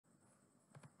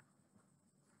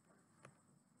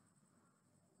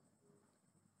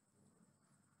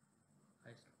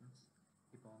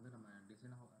நம்ம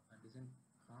design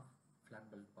of flat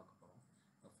belt பார்க்க போகிறோம்.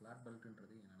 இப்போ ஃப்ளாட்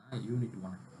பெல்ட்ன்றது என்னென்னா யூனிட்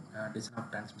 1 டிசைன் ஆஃப்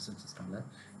டிரான்ஸ்மிஷன் சிஸ்டமில்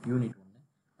யூனிட் 1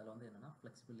 அதில் வந்து என்னென்னா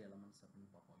ஃப்ளெக்சிபிள் எலமெண்ட்ஸ் அப்படின்னு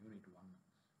பார்ப்போம். யூனிட் 1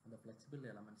 அந்த ஃப்ளெக்சிபிள்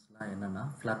எலமெண்ட்ஸ்லாம் என்னென்னா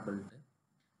flat belt,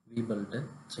 we belt,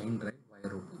 chain drive,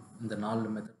 wire rope, இந்த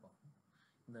 4 மெத்தட் பார்ப்போம்.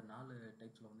 இந்த 4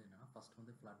 டைப்ஸில் வந்து என்னென்னா ஃபஸ்ட்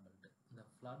வந்து ஃப்ளாட் பெல்ட்டு. இந்த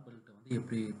ஃப்ளாட் பெல்ட்டை வந்து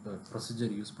எப்படி இப்போ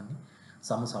ப்ரொசீஜர் யூஸ் பண்ணி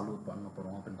சால்வ் பண்ண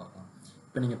போகிறோம் அப்படின்னு பார்க்கலாம்.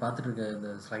 இப்போ நீங்கள் பார்த்துட்டு இருக்க இந்த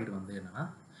ஸ்லைடு வந்து என்னென்னா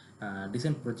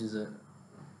design procedure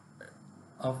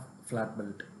of flat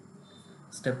belt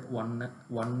step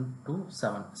 1 to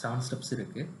 7 steps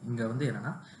இருக்குது. இங்கே வந்து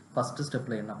என்னென்னா ஃபஸ்ட்டு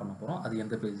ஸ்டெப்பில் என்ன பண்ண போகிறோம், அது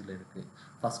எந்த பேஜில் இருக்குது.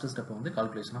 ஃபஸ்ட்டு ஸ்டெப் வந்து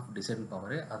கால்குலேஷன் ஆஃப் டிசைன்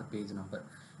பவர், அது பேஜ் நம்பர்.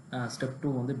 ஸ்டெப்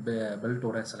 2 வந்து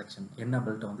பெல்ட்டோட செலெக்ஷன், என்ன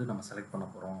பெல்ட்டை வந்து நம்ம செலக்ட் பண்ண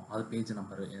போகிறோம், அது பேஜ்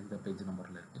நம்பர் எந்த பேஜ்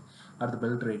நம்பரில் இருக்குது. அடுத்து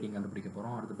பெல்ட் ரேட்டிங் கண்டுபிடிக்க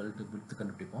போகிறோம். அடுத்து பெல்ட் விட்த்து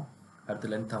கண்டுபிடிப்போம். அடுத்து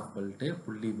லென்த் ஆஃப் பெல்ட்டு,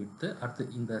 புள்ளி விட்த்து. அடுத்து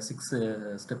இந்த 6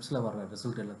 ஸ்டெப்ஸில் வர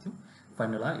ரிசல்ட் எல்லாத்தையும்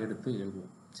ஃபைனலாக எடுத்து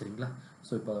எழுதுவோம். சரிங்களா?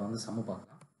 ஸோ இப்போ அதை வந்து சம்மு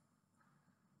பார்க்கலாம்.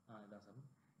 இதான்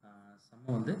சம்மு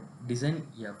வந்து design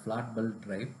a flat belt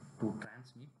drive to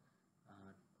transmit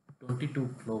 22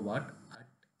 kW at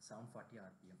 740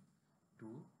 rpm to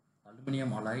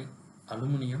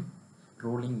aluminum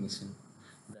rolling machine.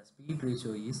 The speed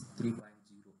ratio is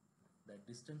 3.0. The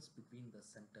distance between the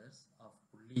centers of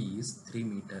pulley is 3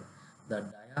 meter. The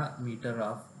diameter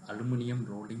of aluminum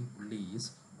rolling pulley is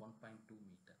 1.2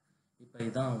 meter. இப்போ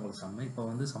இதான் உங்களுக்கு சம்மு. இப்போ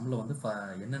வந்து சம்மில் வந்து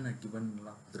என்னென்ன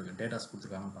கிவன்லாம் கொடுத்துருக்காங்க, datas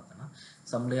கொடுத்துருக்காங்கன்னு பார்த்தோன்னா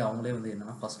சம்லேயே அவங்களே வந்து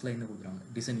என்னென்னா ஃபஸ்ட் லைன்னு கொடுத்துருக்காங்க,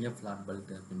 டிசைன் ஏ ஃப்ளாட்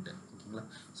பெல்ட் அப்படின்ட்டு. ஓகேங்களா?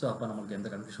 ஸோ அப்போ நம்மளுக்கு எந்த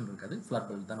கன்ஃபியூஷன் இருக்காது, ஃப்ளாட்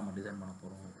பெல்ட் தான் நம்ம டிசைன் பண்ண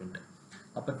போகிறோம் அப்படின்ட்டு.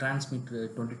 அப்போ டிரான்ஸ்மிட்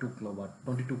 22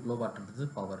 kW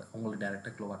பவர், உங்களுக்கு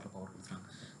டேரெக்டாக கிலோவாட்டில் பவர் கொடுத்துருக்காங்க.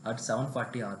 At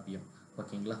 740 rpm.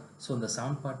 ஓகேங்களா? ஸோ இந்த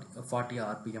 740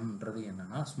 rpmன்றது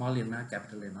என்னென்னா ஸ்மால் என்ன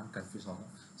கேபிட்டல் என்னன்னு கன்ஃபியூஸ் ஆகும்.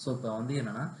 ஸோ இப்போ வந்து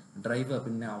என்னென்னா டிரைவ்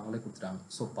அப்படின்னு அவங்களே கொடுத்துட்டாங்க.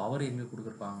 ஸோ பவர் எங்கே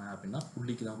கொடுத்துருப்பாங்க அப்படின்னா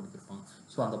புள்ளிக்கு தான் கொடுத்துருப்பாங்க.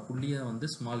 ஸோ அந்த புள்ளியை வந்து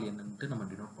ஸ்மால் என்னன்ட்டு நம்ம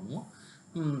டினோட் பண்ணுவோம்.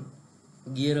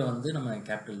 கியரை வந்து நம்ம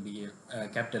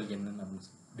கேபிட்டல் என்னன்னு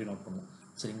அப்படின்னு டினோட் பண்ணுவோம்.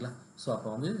 சரிங்களா? ஸோ அப்போ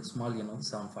வந்து ஸ்மால் என் வந்து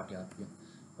 740 rpm.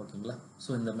 ஓகேங்களா? ஸோ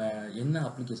இந்த என்ன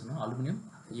அப்ளிகேஷன்னா அலுமினியம்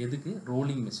எதுக்கு,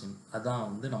 ரோலிங் மிஷின். அதான்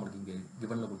வந்து நம்மளுக்கு இங்கே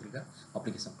கிவனில் கொடுத்துருக்க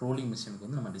அப்ளிகேஷன். ரோலிங் மிஷினுக்கு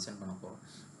வந்து நம்ம டிசைன் பண்ண போகிறோம்.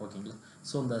 ஓகேங்களா?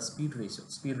 ஸோ இந்த ஸ்பீட்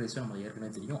ரேஷியோ நம்ம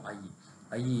ஏற்கனவே தெரியும்,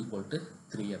 I ஈக்குவல் டு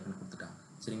 3 அப்படின்னு கொடுத்துட்டாங்க.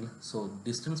 சரிங்களா? So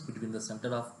distance between the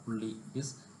centre of புள்ளி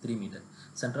இஸ் 3 மீட்டர்.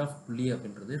 சென்டர் ஆஃப் புள்ளி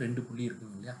அப்படின்றது 2 புள்ளி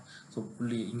இருக்குங்க இல்லையா? ஸோ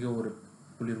புள்ளி இங்கே ஒரு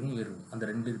புள்ளி இருக்கும், இங்கே இருக்கும். அந்த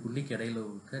 2 புள்ளிக்கு இடையில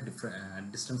இருக்க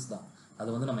டிஸ்டன்ஸ் தான். அது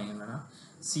வந்து நம்ம என்னென்னா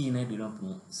சின்னே டினோட்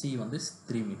பண்ணுவோம். சி வந்து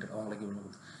 3 மீட்டர் அவங்களுக்கு இவ்வளோ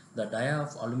கொடுத்து. த டயா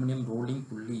ஆஃப் அலுமினியம் ரோலிங்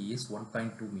புள்ளி இஸ்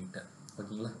 1.2 மீட்டர்.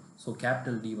 ஓகேங்களா? ஸோ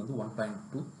கேபிட்டல் டி வந்து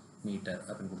 1.2 மீட்டர்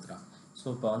அப்படின்னு கொடுத்துட்டாங்க. ஸோ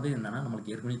இப்போ வந்து என்னென்னா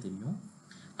நம்மளுக்கு ஏற்கனவே தெரியும்,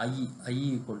 I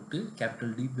equal to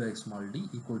capital D by small D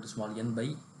equal to small N by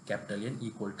capital n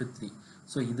equal to 3.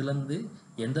 So இதுலேருந்து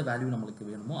எந்த வேல்யூ நம்மளுக்கு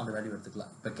வேணுமோ அந்த வேல்யூ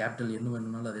எடுத்துக்கலாம். இப்போ கேபிட்டல் என்ன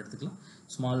வேணும்னாலும் அதை எடுத்துக்கலாம்,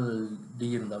 ஸ்மால் டி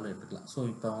இருந்தாலும் எடுத்துக்கலாம். ஸோ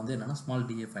இப்போ வந்து என்னென்னா ஸ்மால்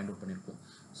டியை ஃபைண்ட் அவுட் பண்ணியிருக்கோம்.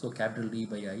 So capital D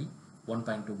by I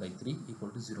 1.2 by 3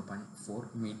 equal to 0.4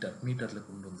 metre. மீட்டரில்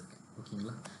கொண்டு வந்திருக்கேன்.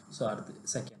 ஓகேங்களா? ஸோ அடுத்து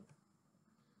செகண்ட்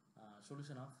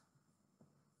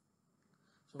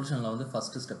சொல்யூஷனில் வந்து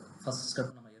ஃபஸ்ட் ஸ்டெப்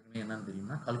நம்ம ஏற்கனவே என்னன்னு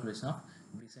தெரியும்னா கால்குலேஷன் ஆஃப்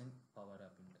டிசைன் பவர்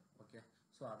அப்படின்ட்டு. ஓகே?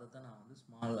 ஸோ அதை தான் நான் வந்து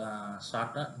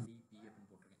ஷார்ட்டாக டிபி அப்படின்னு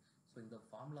போட்டிருக்கேன். ஸோ இந்த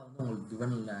ஃபார்முலா வந்து உங்களுக்கு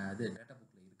கிவனில் இது டேட்டா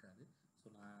புக்கில் இருக்காது. ஸோ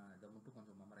நான் இதை மட்டும்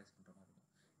கொஞ்சம் மெமரைஸ் பண்ணுற மாதிரி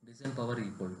இருக்கும். Design power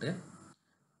equal to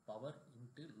power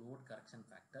into load correction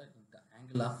factor into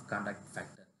angle of contact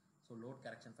factor. So load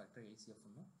correction factor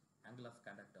ஏசிஎஃப்னும் angle of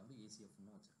கான்டாக்டை வந்து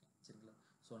ஏசிஎஃப்னு வச்சுருக்கேன். சரிங்களா?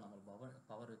 ஸோ நம்ம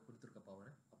பவர் கொடுத்துருக்க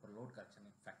பவர், அப்புறம் load correction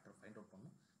factor find out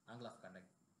பண்ணணும், angle of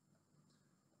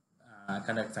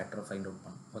contact ஃபேக்டரை find out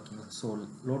பண்ணணும். ஓகேங்களா? So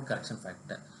load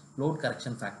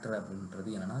correction factor அப்படின்றது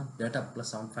என்னென்னா டேட்டா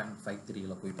ப்ளஸ்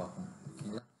 7.53 போய் பார்க்கணும்.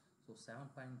 ஓகேங்களா? ஸோ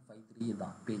 7.53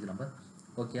 தான் பேஜ் நம்பர்.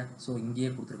 ஓகே? ஸோ இங்கேயே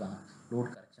கொடுத்துருக்காங்க லோட்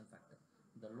கரெக்ஷன் ஃபேக்டர்.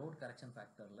 இந்த லோட் கரெக்ஷன்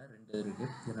ஃபேக்டரில் 2 இருக்குது.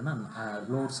 என்னென்னா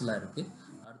லோட்ஸ்லாம் இருக்குது.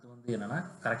 அடுத்து வந்து என்னென்னா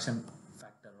கரெக்ஷன்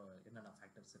ஃபேக்டர் என்னென்ன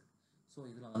ஃபேக்டர்ஸ் இருக்குது. ஸோ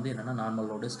இதில் வந்து என்னென்னா normal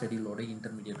load, steady load,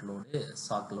 intermediate load,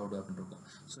 chalk load அப்படின்னு இருக்கும்.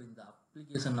 ஸோ இந்த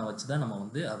அப்ளிகேஷனை வச்சு தான் நம்ம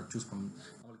வந்து அதை சூஸ் பண்ணணும்.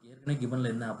 நம்மளுக்கு ஏற்கனவே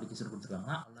கிவனில் என்ன அப்ளிகேஷன்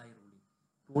கொடுத்துருக்காங்கன்னா அலாய்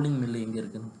ரோலிங் மில்லு எங்கே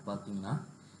இருக்குதுன்னு பார்த்தீங்கன்னா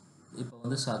இப்போ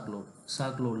வந்து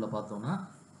சாக் லோடில் பார்த்தோன்னா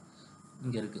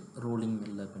இங்கே இருக்குது ரோலிங்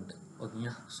மில் அப்படின்ட்டு.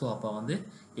 ஓகேங்களா? ஸோ அப்போ வந்து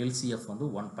எல்சிஎஃப் வந்து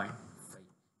 1.5,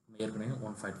 ஏற்கனவே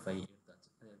 1.5 எடுத்தாச்சு.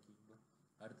 ஓகேங்களா?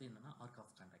 அடுத்து என்னென்னா ஆர்க்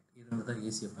ஆஃப் கான்டாக்ட், இது வந்து தான்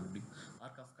ஏசிஎஃப் கண்டுபிடிக்கும்.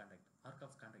 ஆர்க் ஆஃப்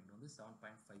கான்டாக்ட் வந்து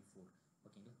 7.54.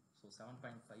 ஓகேங்களா? ஸோ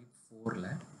 7.54ல்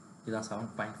இதுதான்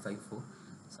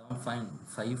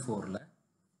 7.54ல்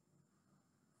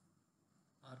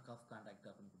ஆர்க் ஆஃப் கான்டாக்ட்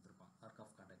அப்படின்னு கொடுத்துருப்பாங்க. Arc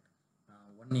of contact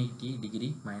 180 degree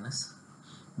minus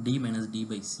D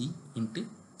by C into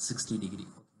 60 degree.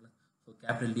 ஓகேங்களா? ஸோ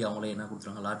கேபிட்டல் டி அவங்களே என்ன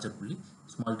கொடுத்துருவாங்க, லார்ஜர் புள்ளி,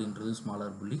 ஸ்மால் டின்றது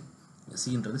ஸ்மாலர் புள்ளி,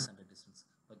 சின்றது சென்டர் டிஸ்டன்ஸ்.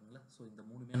 ஓகேங்களா. ஸோ இந்த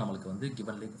மூணுமே நம்மளுக்கு வந்து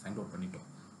கிவன்லேயே ஃபைண்ட் அவுட் பண்ணிட்டோம்.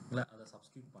 ஓகேங்களா. அதை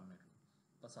சப்ஸ்டியூட் பண்ணிடுறோம்.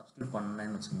 இப்போ சப்ஸ்டியூட்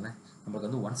பண்ணேன்னு வச்சுக்கோங்களேன், நம்மளுக்கு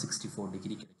வந்து 164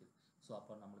 டிகிரி கிடைக்குது. ஸோ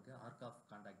அப்போ நம்மளுக்கு ஆர்க் ஆஃப்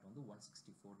கான்டாக்ட் வந்து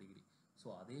 164 டிகிரி. ஸோ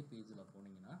அதே பேஜில்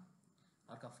போனீங்கன்னா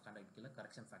ஆர்க் ஆஃப் கான்டாக்ட் கீழே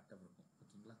கரெக்ஷன் ஃபேக்டர் இருக்கும்.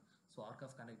 ஓகேங்களா. ஸோ ஆர்க்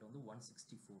ஆஃப் கான்டாக்ட் வந்து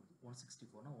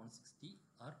 164னா 160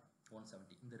 ஆர்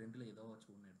 170 இந்த ரெண்டில் ஏதோ வச்சு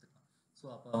ஒன்று எடுத்துக்கலாம். ஸோ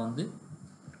அப்போ வந்து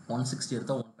 160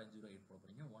 எடுத்தால் 1.08 போட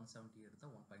போகிறீங்க, 170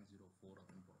 எடுத்தால் 1.04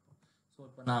 அப்படின்னு போடுறோம். ஸோ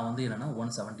இப்போ நான் வந்து என்னென்னா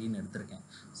 170 எடுத்திருக்கேன்.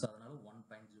 ஸோ அதனால்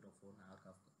 1.04 ஆர்க்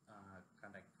ஆஃப்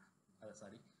கான்டாக்ட், அதை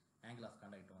சாரி ஆங்கிள் ஆஃப்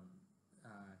கான்டாக்ட் வந்து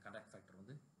கான்டாக்ட் ஃபேக்டர்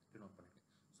வந்து டினோட் பண்ணியிருக்கேன்.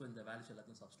 ஸோ இந்த வேல்யூஸ்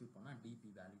எல்லாத்தையும் சப்ஸ்டியூட் பண்ணால் டிபி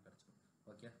வேல்யூ கிடச்சிடும்.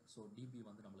 ஓகே. ஸோ டிபி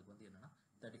வந்து நம்மளுக்கு வந்து என்னென்னா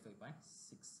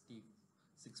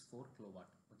 35.64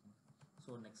 கிலோவாட். ஓகேங்களா.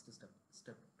 So next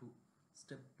step 2.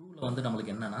 ஸ்டெப் 2ல் வந்து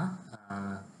நம்மளுக்கு என்னென்னா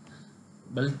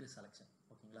பெல்ட் செலெக்ஷன்.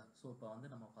 ஓகேங்களா. ஸோ இப்போ வந்து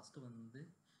நம்ம ஃபஸ்ட்டு வந்து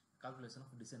கால்குலேஷன்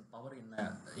ஆஃப் டிசைன் பவர் என்ன,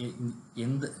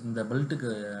 இந்த பெல்ட்டுக்கு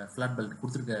ஃப்ளாட் பெல்ட்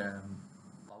கொடுத்துருக்க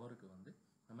பவருக்கு வந்து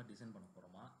நம்ம டிசைன் பண்ண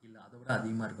போகிறோமா, இல்லை அதை விட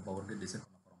அதிகமாக இருக்க பவருக்கு டிசைன்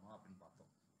பண்ண போகிறோமா அப்படின்னு பார்த்தோம்.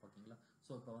 ஓகேங்களா.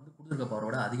 ஸோ இப்போ வந்து கொடுத்துருக்க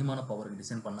பவரோட அதிகமான பவருக்கு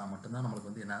டிசைன் பண்ணால் மட்டும்தான்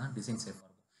நம்மளுக்கு வந்து என்னன்னா டிசைன் சேஃபாக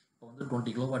இருக்கும். இப்போ வந்து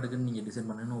 20 கிலோவாட்டுக்குன்னு நீங்கள் டிசைன்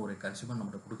பண்ணணும்னு ஒரு கஸ்டமர்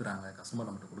நம்மகிட்ட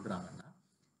கொடுக்குறாங்கன்னா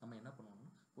நம்ம என்ன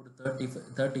பண்ணணும், ஒரு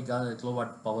 30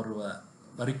 கிலோவாட் பவர்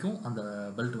வரைக்கும் அந்த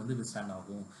பெல்ட் வந்து விஸ்டாண்ட்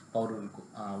ஆகும், பவர் இருக்கும்,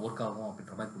 ஒர்க் ஆகும்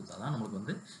அப்படின்ற மாதிரி கொடுத்தா தான் நம்மளுக்கு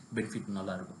வந்து பெனிஃபிட்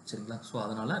நல்லா இருக்கும். சரிங்களா. ஸோ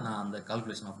அதனால் நான் அந்த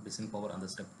கால்குலேஷன் ஆஃப் டிசைன் பவர் அந்த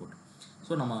ஸ்டெப் போட்டேன்.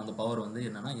 ஸோ நம்ம அந்த பவர் வந்து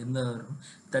என்னென்னா எந்த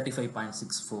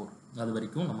 35.64 அது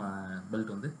வரைக்கும் நம்ம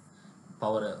பெல்ட் வந்து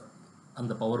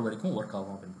அந்த பவர் வரைக்கும் ஒர்க்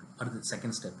ஆகும் அப்படின்னு. அடுத்து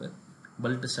செகண்ட் ஸ்டெப்பு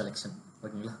பெல்ட் செலெக்ஷன்.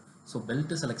 ஓகேங்களா. ஸோ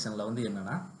பெல்ட் செலெக்ஷனில் வந்து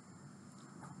என்னென்னா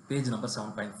பேஜ் நம்பர்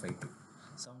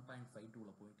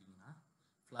 7.52ல் போயிட்டீங்கன்னா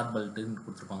ஃப்ளாட் பெல்ட்டுன்னு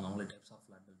கொடுத்துருப்பாங்க. அவங்களே டைப்ஸ் ஆஃப்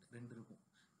ஃப்ளாட் பெல்ட் 2 இருக்கும்.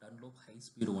 டன்லோப் ஹை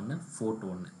ஸ்பீடு 1, ஃபோர்ட்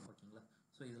 1. ஓகேங்களா.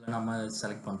 ஸோ இதில் நம்ம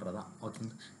செலக்ட் பண்ணுறதான்.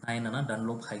 ஓகேங்களா. நான் என்னென்னா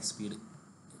டன்லோப் high speed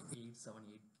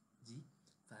 878G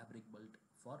fabric belt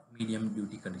for medium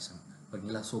duty condition.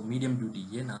 ஓகேங்களா. ஸோ மீடியம்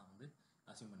டியூட்டியே நான் வந்து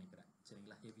அசியூம் பண்ணிக்கிறேன்.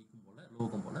 சரிங்களா. ஹெவிக்கும் போல்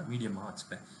லோவுக்கும் போல் மீடியமாக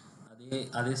வச்சுப்பேன்.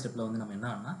 அதே ஸ்டெப்பில் வந்து நம்ம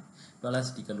என்னன்னா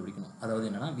வெலாசிட்டி கண்டுபிடிக்கணும். அதாவது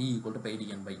என்னென்னா V =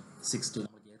 πdn/60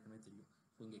 நம்மளுக்கு ஏற்கனவே தெரியும்.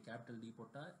 ஸோ இங்கே கேபிட்டல் D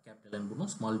போட்டால் கேபிட்டல் N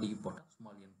போடணும், ஸ்மால் D போட்டால்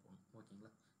ஸ்மால் N போடணும். ஓகேங்களா.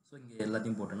 ஸோ இங்கே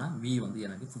எல்லாத்தையும் போட்டோன்னா V வந்து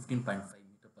எனக்கு 15.5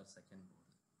 மீட்டர்/செகண்ட்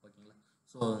போகுது. ஓகேங்களா.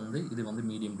 ஸோ வந்து இது வந்து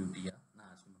மீடியம் டியூட்டியாக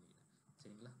நான் அசியூம் பண்ணிக்கிறேன்.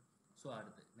 சரிங்களா. ஸோ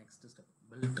அடுத்து நெக்ஸ்ட் ஸ்டெப்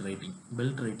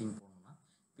பெல்ட் ரேட்டிங் போகணும்னா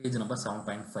பேஜ் நம்பர்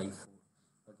 7.54.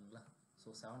 ஓகேங்களா. ஸோ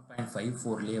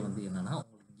 7.54லேயே வந்து என்னென்னா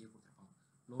உங்களுக்கு இங்கே கொடுத்துருப்பாங்க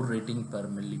load rating per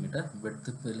millimeter, width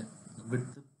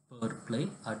per ply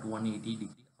at 180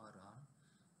 degree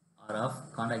or of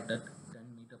contact at 10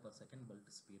 meter/second belt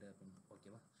speed அப்படின்னு.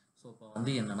 ஓகேவா. ஸோ இப்போ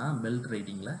வந்து என்னென்னா பெல்ட்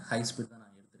ரேட்டிங்கில் ஹை ஸ்பீட் தான்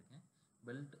நான் எடுத்திருக்கேன்.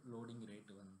 பெல்ட் லோடிங்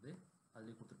ரேட்டு வந்து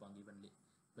அதுலேயே கொடுத்துருப்பாங்க ஈவன்லி.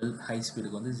 பெல்ட் ஹை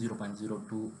ஸ்பீடுக்கு வந்து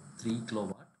 0.023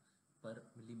 kilowatt per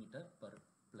millimeter per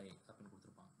ply அப்படின்னு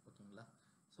கொடுத்துருப்பாங்க. ஓகேங்களா.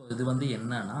 ஸோ இது வந்து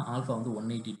என்னன்னா ஆல்ஃபா வந்து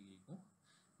 180 டிகிரிக்கும்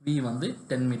V வந்து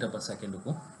 10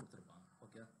 மீட்டர்/செகண்டுக்கும் கொடுத்துருப்பாங்க.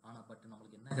 ஓகே. ஆனால் பட்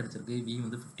நம்மளுக்கு என்ன கிடச்சிருக்கு, V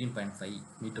வந்து 15.5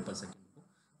 மீட்டர்/செகண்டுக்கும்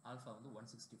ஆல்ஃபா வந்து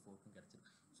 164க்கும்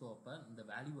கிடச்சிருக்கு. ஸோ அப்போ இந்த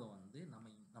வேல்யூவை வந்து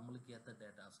நம்மளுக்கு ஏற்ற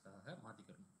டேட்டாஸ்க்காக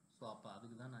மாற்றிக்கணும். ஸோ அப்போ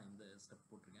அதுக்கு தான் நான் இந்த ஸ்டெப்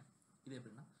போட்டிருக்கேன். இது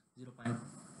எப்படின்னா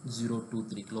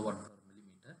 0.023 kW/mm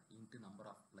into number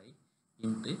of ply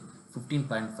into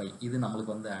 15.5 இது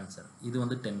நம்மளுக்கு வந்து ஆன்சர். இது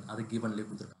வந்து 10 அது கிவன்லேயே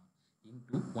கொடுத்துருக்காங்க.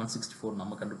 இன்ட்டு 164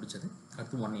 நம்ம கண்டுபிடிச்சது,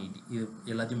 அடுத்து 180 இது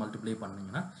எல்லாத்தையும் மல்டிப்ளை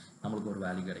பண்ணிங்கன்னா நம்மளுக்கு ஒரு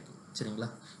வேல்யூ கிடைக்கும். சரிங்களா.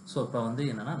 ஸோ இப்போ வந்து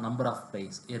என்னென்னா நம்பர் ஆஃப்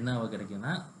ப்ளைஸ் என்ன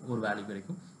கிடைக்குன்னா ஒரு வேல்யூ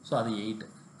கிடைக்கும். ஸோ அது 8.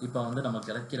 இப்போ வந்து நம்ம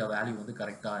கிடைக்கிற வேல்யூ வந்து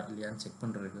கரெக்டாக இல்லையான்னு செக்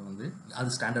பண்ணுறதுக்கு வந்து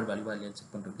அது ஸ்டாண்டர்ட் வேல்யூவாக இல்லையான்னு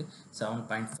செக் பண்ணுறதுக்கு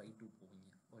 7.52 போவீங்க.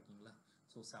 ஓகேங்களா.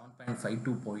 ஸோ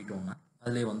 7.52 போயிட்டோம்னா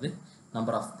அதிலே வந்து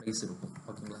நம்பர் ஆஃப் ப்ளைஸ் இருக்கும்.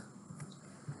 ஓகேங்களா.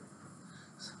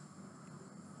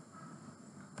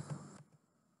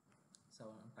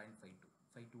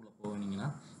 7.52ல் போனீங்கன்னா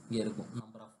இங்கே இருக்கும்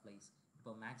நம்பர் ஆஃப் ப்ளைஸ்.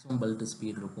 இப்போ மேக்ஸிமம் பெல்ட்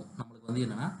ஸ்பீட் இருக்கும். நம்மளுக்கு வந்து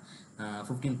என்னென்னா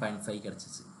 15.5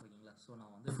 கிடச்சிச்சு. ஓகேங்களா. ஸோ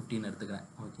நான் வந்து 15 எடுத்துக்கிறேன்.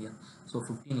 ஓகே. ஸோ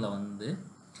 15ல் வந்து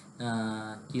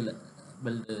கீழே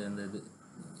பெல்ட்டு அந்த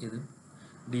இது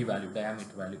டி வேல்யூ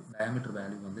டயாமீட்டர்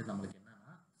வேல்யூ வந்து நம்மளுக்கு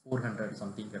என்னென்னா 400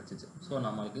 சம்திங் கிடச்சிச்சு. ஸோ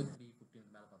நம்மளுக்கு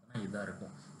 315 மேலே பார்த்தோன்னா இதாக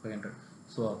இருக்கும் 500.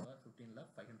 ஸோ அப்போ 15ல்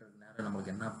 500 நேரம்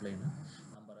நம்மளுக்கு என்ன அப்ளைன்னு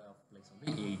நம்பர் ஆஃப் ப்ளைஸ் வந்து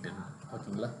 8 இருக்குது.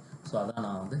 ஓகேங்களா. ஸோ அதான்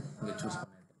நான் வந்து இங்கே சூஸ்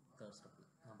பண்ணியிருக்கேன். தேர்ட்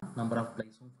ஸ்டெப்பில் நம்பர் ஆஃப்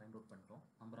ப்ளைஸும் ஃபைண்ட் அவுட் பண்ணிட்டோம்.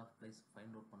 Number of plies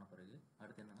find out பண்ண பிறகு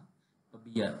அடுத்து என்னென்னா இப்போ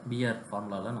பிஆர்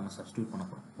ஃபார்முலாவில் நம்ம சப்ஸ்டியூட் பண்ண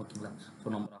போகிறோம். ஓகேங்களா. ஸோ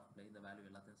நம்பர் ஆஃப் ப்ளை இந்த வேல்யூ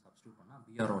எல்லாத்தையும் சப்ஸ்டியூட் பண்ணால்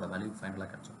பிஆரோட வேல்யூ ஃபைனலாக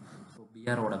கிடச்சோம். ஸோ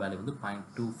பிஆரோட வேல்யூ வந்து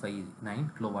 0.259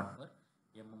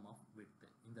 kW/mm ஆஃப் விட்த்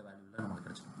இந்த வேல்யூவில் நம்மளுக்கு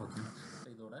கிடச்சிடும். ஓகேங்களா. ஸோ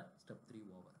இதோட ஸ்டெப் 3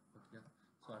 ஓவர். ஓகே.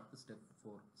 ஸோ அடுத்து ஸ்டெப்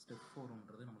 4. ஸ்டெப்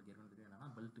 4ன்றது நம்மளுக்கு ஏற்கனவே தெரியும் என்னென்னா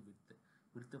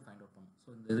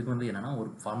இதுக்கு வந்து என்னன்னா ஒரு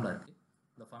ஃபார்முலா இருக்குது.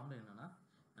 இந்த ஃபார்முலா என்னன்னா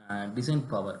design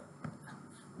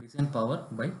power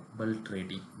by belt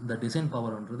rating. இந்த டிசைன்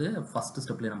பவர்ன்றது ஃபர்ஸ்ட்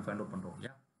ஸ்டெப்லேயே நம்ம ஃபைண்ட் அவுட் பண்ணுறோம்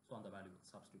இல்லையா. ஸோ அந்த வேல்யூ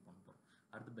சப்ஸ்டியூட் பண்ண போகிறோம்.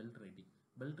 அடுத்து பெல்ட்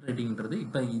ரேட்டிங்ன்றது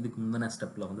இப்போ இதுக்கு முந்தின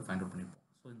ஸ்டெப்பில் வந்து ஃபைண்ட் அவுட் பண்ணியிருப்போம்.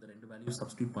 ஸோ இந்த ரெண்டு வேல்யூ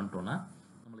சப்ஸ்டியூட் பண்ணிட்டோன்னா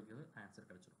நம்மளுக்கு ஆன்சர்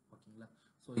கிடச்சிடும். ஓகேங்களா.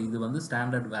 ஸோ இது வந்து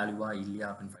ஸ்டாண்டர்ட் வேல்யூவா இல்லையா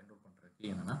அப்படின்னு ஃபைண்ட் அவுட் பண்ணுறதுக்கு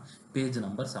என்னென்னா பேஜ்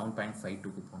நம்பர்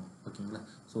 7.52க்கு போகணும். ஓகேங்களா.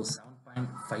 ஸோ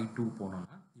 7.52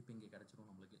 போனோம்னா இப்போ இங்கே கிடச்சிடும்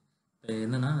நம்மளுக்கு. இப்போ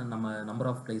என்னென்னா நம்ம நம்பர்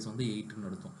ஆஃப் ப்ளேஸ் வந்து 8ன்னு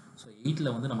எடுத்தோம். ஸோ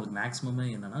 8ல் வந்து நம்மளுக்கு மேக்ஸிமமே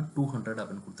என்னென்னா 200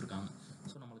 அப்படின்னு கொடுத்துருக்காங்க.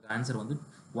 ஸோ நம்மளுக்கு ஆன்சர் வந்து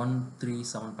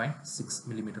 137.6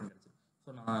 மில்லிமீட்டர் கிடச்சிடும்.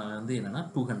 ஸோ நான் வந்து என்னென்னா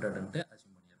 200ன்ட்டு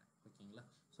அச்சீவ் பண்ணிடுறேன். ஓகேங்களா.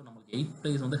 ஸோ நம்மளுக்கு 8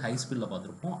 ப்ளேஸ் வந்து ஹை ஸ்பீடில்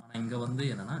பார்த்துருப்போம். ஆனால் இங்கே வந்து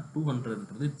என்னென்னா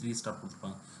 200ன்றது 3 ஸ்டார்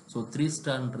கொடுத்துருப்பாங்க. ஸோ 3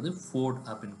 ஸ்டார்ன்றது 4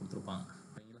 அப்படின்னு கொடுத்துருப்பாங்க.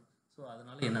 ஓகேங்களா. ஸோ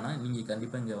அதனால் என்னென்னா நீங்கள்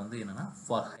கண்டிப்பாக இங்கே வந்து என்னென்னா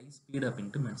ஃபார் ஹை ஸ்பீட்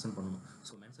அப்படின்ட்டு மென்ஷன் பண்ணணும்.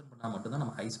 ஸோ மென்ஷன் பண்ணால் மட்டும்தான்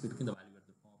நம்ம ஹை ஸ்பீடுக்கு இந்த வேல்யூ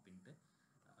எடுத்துருப்போம் அப்படின்ட்டு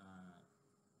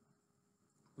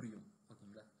புரியும்.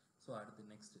 ஓகேங்களா. ஸோ அடுத்து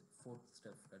நெக்ஸ்ட் 4th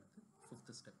ஸ்டெப் அடுத்து 5th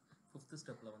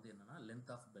ஸ்டெப்பில் வந்து என்னென்னா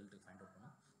length of belt find out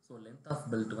பண்ணும். ஸோ லென்த் ஆஃப்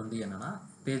பெல்ட் வந்து என்னென்னா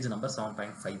பேஜ் நம்பர்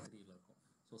 7.53ல் இருக்கும்.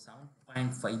 ஸோ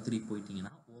 7.53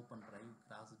 போயிட்டீங்கன்னா open drive,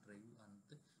 cross drive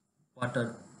and quarter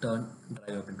turn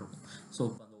drive அப்படின்னு இருக்கும். ஸோ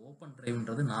இப்போ அந்த ஓப்பன்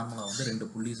டிரைவ்ன்றது நார்மலாக வந்து 2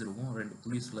 புள்ளிஸ் இருக்கும். 2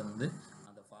 புள்ளிஸ்லேருந்து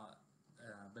அந்த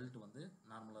பெல்ட் வந்து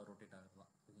நார்மலாக ரொட்டேட்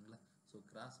ஆகலாம். ஓகேங்களா. ஸோ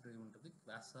கிராஸ் டிரைவ்ன்றது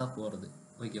கிராஸாக போகிறது.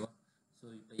 ஓகேவா. ஸோ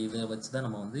இப்போ இதை வச்சு தான்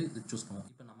நம்ம வந்து இது சூஸ் பண்ணுவோம்.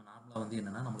 இப்போ நம்ம நார்மலாக வந்து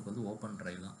என்னென்னா நம்மளுக்கு வந்து ஓப்பன்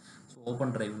டிரைவ் தான். ஸோ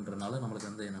ஓப்பன் டிரைவ்ன்றனால நம்மளுக்கு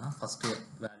வந்து என்னென்னா ஃபஸ்ட்டு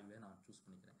வேல்யூவே நான் சூஸ்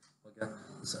பண்ணிக்கிறேன். ஓகே.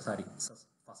 சாரி,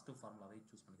 ஃபஸ்ட்டு ஃபார்முலாவே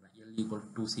சூஸ் பண்ணிக்கிறேன். L =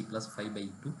 2c +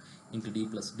 5/2 × d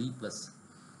 + d +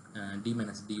 d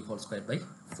 - d whole square by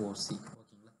 4c.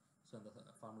 ஓகேங்களா. ஸோ அந்த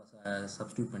ஃபார்முலா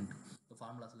சப்ஸ்டியூட் பண்ணிட்டு இந்த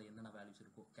ஃபார்முலாஸில் என்னென்ன வேல்யூஸ்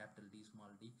இருக்கோ கேபிட்டல் D,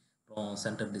 ஸ்மால் d, அப்புறம்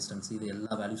சென்டர் டிஸ்டன்ஸ், இது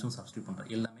எல்லா வேல்யூஸும் சப்ஸ்டியூட் பண்ணுறேன்.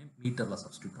 எல்லாமே மீட்டரில்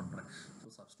சப்ஸ்டியூட் பண்ணுறேன். ஸோ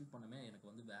சப்ஸ்டியூட் பண்ணவே எனக்கு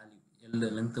வந்து வேல்யூ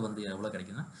லென்த்து வந்து எவ்வளோ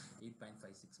கிடைக்குன்னா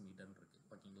 8.56 மீட்டர்னு இருக்குது.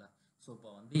 ஓகேங்களா. ஸோ இப்போ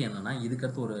வந்து என்னென்னா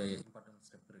இதுக்கடுத்து ஒரு இம்பார்ட்டன்ட்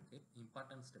ஸ்டெப் இருக்குது.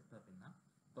 இம்பார்ட்டன்ட் ஸ்டெப் அப்படின்னா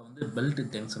இப்போ வந்து பெல்ட்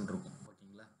டென்ஷன் இருக்கும்.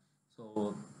 ஓகேங்களா. ஸோ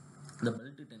இந்த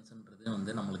பெல்ட் டென்ஷன்றது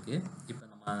வந்து நம்மளுக்கு இப்போ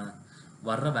நம்ம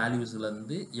வர்ற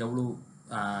வேல்யூஸ்லேருந்து எவ்வளோ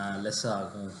லெஸ்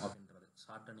ஆகும் அப்படின்றது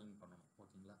ஷார்ட்டனிங் பண்ணணும்.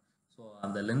 ஓகேங்களா. ஸோ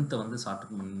அந்த லென்த்தை வந்து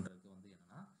ஷார்ட்டன் பண்ணுறது வந்து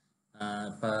என்னென்னா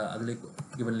இப்போ அதிலே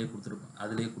கொடுத்துருப்பாங்க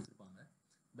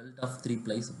belt of 3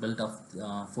 plies, belt of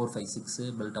 4, 5, 6,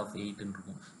 belt of 8ன்னு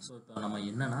இருக்கும். ஸோ இப்போ நம்ம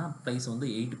என்னென்னா ப்ளைஸ் வந்து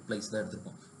 8 ப்ளைஸ் தான்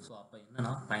எடுத்திருக்கோம். ஸோ அப்போ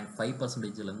என்னென்னா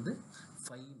 0.5%லேருந்து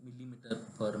 5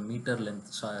 மில்லிமீட்டர் லென்த்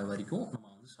வரைக்கும் நம்ம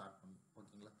வந்து ஸ்டார்ட் பண்ணணும்.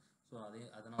 ஓகேங்களா. ஸோ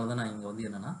அதனால தான் நான் இங்கே வந்து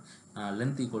என்னென்னா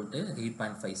லென்த் =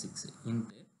 8.56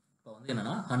 இன்ட்டு இப்போ வந்து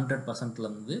என்னென்னா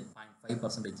 100%லேருந்து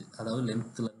 0.5%, அதாவது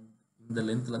இந்த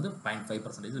லென்த்லேருந்து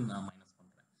 0.5% நான் மைனஸ்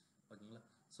பண்ணுறேன். ஓகேங்களா.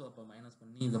 ஸோ அப்போ மைனஸ்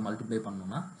பண்ணி இதை மல்டிப்ளை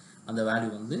பண்ணோன்னா அந்த வேல்யூ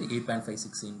வந்து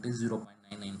 8.56 ×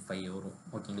 0.995 வரும்.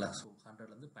 ஓகேங்களா. ஸோ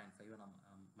 100லேருந்து 0.5 நம்ம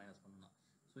மைனஸ் பண்ணலாம்.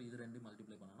 ஸோ இது ரெண்டு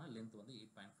மல்டிப்ளை பண்ணோன்னா லென்த் வந்து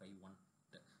 8.51.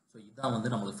 ஸோ இதுதான் வந்து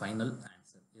நம்மளுக்கு ஃபைனல்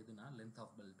ஆன்சர். எதுனா லென்த்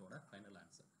ஆஃப் பெல்ட்டோட ஃபைனல்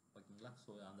ஆன்சர். ஓகேங்களா.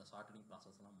 ஸோ அந்த ஷார்ட்டனிங்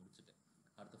ப்ராசஸ்லாம் முடிச்சுட்டு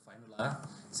அடுத்து ஃபைனலாக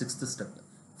 6th ஸ்டெப்,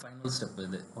 ஃபைனல் ஸ்டெப்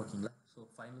இது. ஓகேங்களா. ஸோ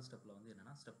ஃபைனல் ஸ்டெப்பில் வந்து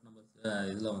என்னென்னா ஸ்டெப் நம்பர்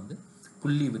இதில் வந்து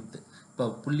புள்ளி வித்து, இப்போ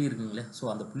புள்ளி இருக்குங்களே, ஸோ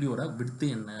அந்த புள்ளியோட வித்து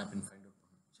என்ன அப்படின்னு ஃபைண்ட் அவுட்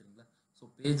பண்ணணும். சரிங்களா. ஸோ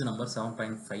பேஜ் நம்பர்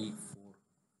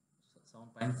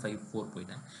 7.54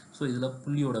 போயிட்டேன். ஸோ இதில்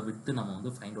புள்ளியோட வித்து நம்ம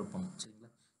வந்து ஃபைண்ட் அவுட் பண்ணணும். சரிங்களா.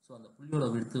 ஸோ அந்த புள்ளியோட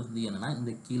வித்து வந்து என்னென்னா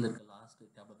இந்த கீழே இருக்க லாஸ்ட்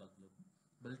டேபிள் காலத்தில் இருக்கும்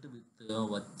பெல்ட் வித்து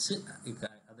வச்சு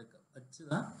அதை வச்சு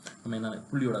தான் நம்ம என்ன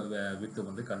புள்ளியோட வித்து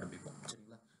வந்து கண்டுபிடிப்போம்.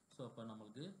 சரிங்களா. ஸோ அப்போ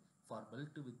நம்மளுக்கு ஃபார்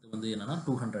பெல்ட் வித்து வந்து என்னென்னா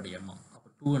 200 mm. அப்போ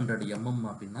 200 mm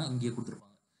அப்படின்னா இங்கே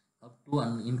கொடுத்துருப்பாங்க up to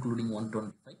including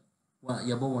 125,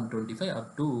 above 125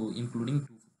 up to including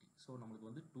 250. So நம்மளுக்கு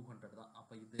வந்து 200 தான்.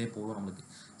 அப்போ இதே போதும் நம்மளுக்கு.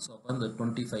 ஸோ அப்போ இந்த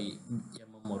 25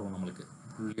 mm வரும் நம்மளுக்கு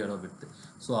புள்ளியோட வித்து.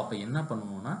 ஸோ அப்போ என்ன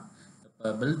பண்ணணும்னா இப்போ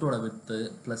பெல்ட்டோட வித்து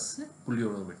ப்ளஸ்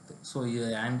புள்ளியோட வித்து, ஸோ இதை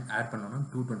ஆட் பண்ணோன்னா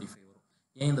 225 வரும்.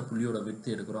 ஏன் இந்த புள்ளியோட வித்து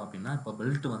எடுக்கிறோம் அப்படின்னா இப்போ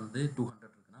பெல்ட் வந்து 200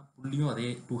 இருக்குன்னா புள்ளியும் அதே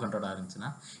 200 இருந்துச்சுன்னா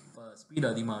இப்போ ஸ்பீட்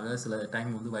அதிகமாக சில டைம்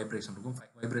வந்து வைப்ரேஷன் இருக்கும்.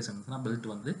 வைப்ரேஷன் இருந்துச்சுன்னா பெல்ட்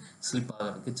வந்து ஸ்லிப்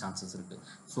ஆகிறதுக்கு சான்சஸ் இருக்குது.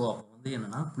 ஸோ அப்போ வந்து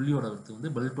என்னென்னா புள்ளியோட வித்து வந்து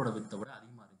பெல்ட்டோட வித்தை விட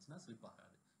அதிகமாக இருந்துச்சுன்னா ஸ்லிப்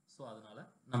ஆகாது. ஸோ அதனால்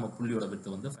நம்ம புள்ளியோட வித்தை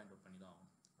வந்து ஃபைண்ட் அவுட் பண்ணி தான் ஆகும்.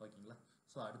 ஓகேங்களா.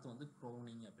 ஸோ அடுத்து வந்து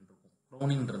க்ரௌனிங் அப்படின்னு இருக்கும்.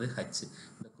 க்ரௌனிங்கிறது ஹச்.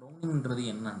 இந்த க்ரௌனிங்கிறது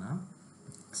என்னன்னா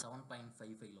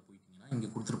 7.55ல் போயிட்டீங்கன்னா இங்கே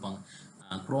கொடுத்துருப்பாங்க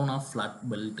க்ரோன் ஆஃப் ஃப்ளாட்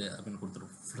பெல்ட் அப்படின்னு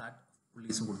ஃப்ளாட்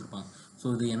புள்ளிஸும் கொடுத்துருப்பாங்க. ஸோ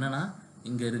இது என்னென்னா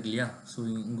இங்கே இருக்கு இல்லையா, ஸோ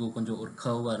இங்கே கொஞ்சம் ஒரு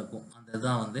கர்வாக இருக்கும், அந்த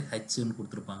இதான் வந்து ஹெச்ன்னு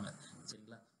கொடுத்துருப்பாங்க.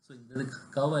 சரிங்களா. ஸோ இந்த இது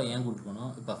கர்வாக ஏன்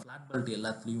கொடுத்துருக்கணும், இப்போ ஃப்ளாட் பெல்ட்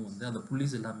எல்லாத்துலேயும் வந்து அந்த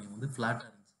புள்ளிஸ் எல்லாமே வந்து ஃப்ளாட்டாக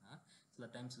இருந்துச்சுன்னா சில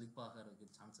டைம் ஸ்லிப் ஆகிறதுக்கு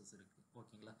சான்சஸ் இருக்குது.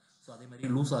 ஓகேங்களா. ஸோ அதே மாதிரி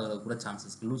லூஸ் ஆகிறது கூட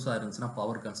சான்சஸ் இருக்குது. லூஸாக இருந்துச்சுன்னா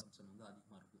பவர் கன்சம்ஷன் வந்து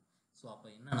அதிகமாக இருக்கும். ஸோ அப்போ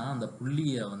என்னென்னா அந்த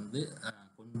புள்ளியை வந்து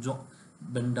கொஞ்சம்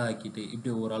பெண்ட் ஆக்கிட்டு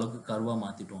இப்படி ஓரளவுக்கு கர்வாக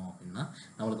மாற்றிட்டோம் அப்படின்னா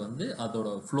நம்மளுக்கு வந்து அதோட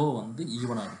ஃப்ளோ வந்து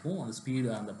ஈவனாக இருக்கும், அந்த ஸ்பீடு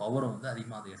அந்த பவரை வந்து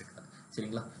அதிகமாக அது எடுக்காது.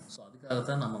 சரிங்களா? ஸோ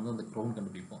அதுக்காகத்தான் நம்ம வந்து அந்த க்ரௌன்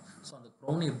கண்டுபிடிப்போம். ஸோ அந்த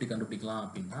க்ரௌனை எப்படி கண்டுபிடிக்கலாம்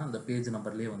அப்படின்னா அந்த பேஜ்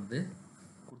நம்பர்லேயே வந்து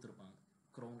கொடுத்துருப்பாங்க,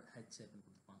 க்ரௌன் ஹெச் அப்படின்னு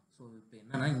கொடுத்துருப்பாங்க. ஸோ இப்போ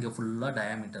என்னென்னா இங்கே ஃபுல்லாக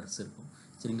டயாமீட்டர்ஸ் இருக்கும்.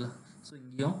 சரிங்களா? ஸோ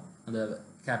இங்கேயும் அந்த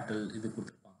கேபிட்டல் இது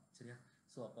கொடுத்துருப்பாங்க. சரியா?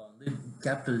 ஸோ அப்போ வந்து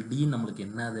கேபிட்டல் டி நம்மளுக்கு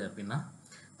என்னது அப்படின்னா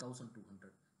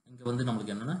 1200. இங்கே வந்து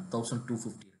நம்மளுக்கு என்னென்னா 1250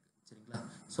 இருக்குது. சரிங்களா?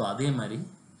 ஸோ அதே மாதிரி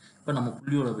இப்போ நம்ம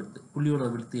புள்ளியோட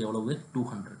விடுத்து எவ்வளவு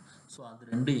 200. ஸோ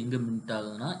அது ரெண்டு எங்கே மீட்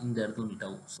ஆகுதுன்னா இந்த இடத்துல மீட்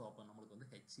ஆகும். ஸோ அப்போ நம்மளுக்கு வந்து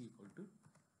H equal to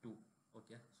 2.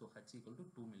 Okay, so H equal to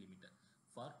 2 millimetre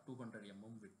for 200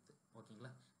 mm width.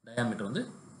 ஓகேங்களா? டயாமீட்டர் வந்து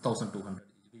 1200.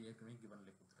 இது ஏற்கனவே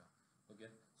கிவன்லேயே கொடுத்துருக்காங்க. ஓகே,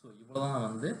 ஸோ இவ்வளோதான்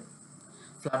வந்து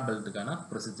ஃப்ளாட் பெல்ட்டுக்கான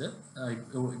ப்ரொசீஜர்.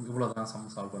 இவ்வளோ தான்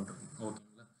சம் சால்வ் பண்ணுறது.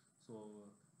 ஓகேங்களா? ஸோ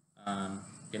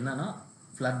என்னன்னா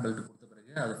ஃப்ளாட் பெல்ட் கொடுத்த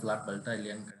பிறகு அது ஃப்ளாட் பெல்ட்டா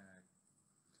இல்லையான்னு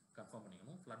கன்ஃபார்ம்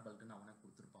பண்ணிக்கணும். ஃப்ளாட் பெல்ட்டுன்னு அவனே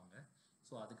கொடுத்துருப்பாங்க.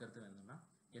 ஸோ அதுக்கடுத்து என்னென்னா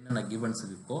என்னென்ன கிவன்ஸ்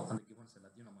இருக்கோ அந்த கிவன்ஸ்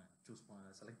எல்லாத்தையும் நம்ம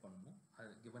செலக்ட் பண்ணணும். அது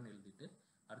கிவன் எழுதிட்டு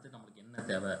அடுத்து நம்மளுக்கு என்ன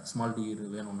தேவை, ஸ்மால் டி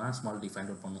வேணும்னா ஸ்மால் டி ஃபைண்ட்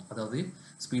அவுட் பண்ணணும். அதாவது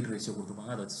ஸ்பீட் ரேஷியோ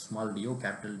கொடுத்துருப்பாங்க, அதை small deo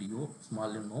capital deo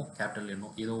small என்னோ கேபிட்டல் என்னோ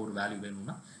ஏதோ ஒரு வேல்யூ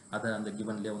வேணும்னா அதை அந்த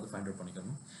கிவன்லேயே வந்து ஃபைண்ட் அவுட்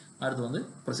பண்ணிக்கணும். அடுத்து வந்து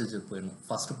ப்ரொசீஜர் போயிடணும்.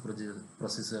 ஃபஸ்ட்டு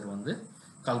ப்ரொசீஜர் வந்து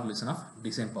கால்குலேஷன் ஆஃப்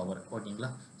டிசைன் பவர்.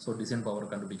 ஓகேங்களா? ஸோ டிசைன்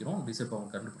பவர் கண்டுபிடிக்கிறோம். டிசைன்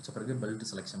பவர் கண்டுபிடிச்ச பிறகு பெல்ட்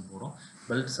செலெக்ஷன் போகிறோம்.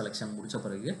 பெல்ட் செலெக்ஷன் முடித்த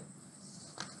பிறகு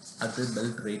அடுத்து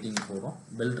பெல்ட் ரேட்டிங் போகிறோம்.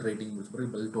 பெல்ட் ரேட்டிங் முடிச்ச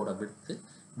பிறகு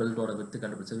பெல்ட்டோட வித்து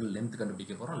கண்டுபிடிச்சது லென்த்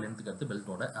கண்டுபிடிக்க போகிறோம். லென்த்துக்கு அடுத்து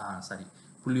பெல்ட்டோட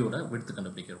புள்ளியோட வித்து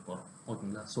கண்டுபிடிக்க போகிறோம்.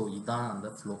 ஓகேங்களா? ஸோ இதுதான் அந்த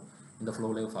ஃப்ளோ. இந்த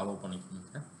ஃப்ளோவிலே ஃபாலோ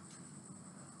பண்ணிக்கோங்க.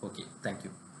 Okay,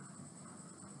 thank you.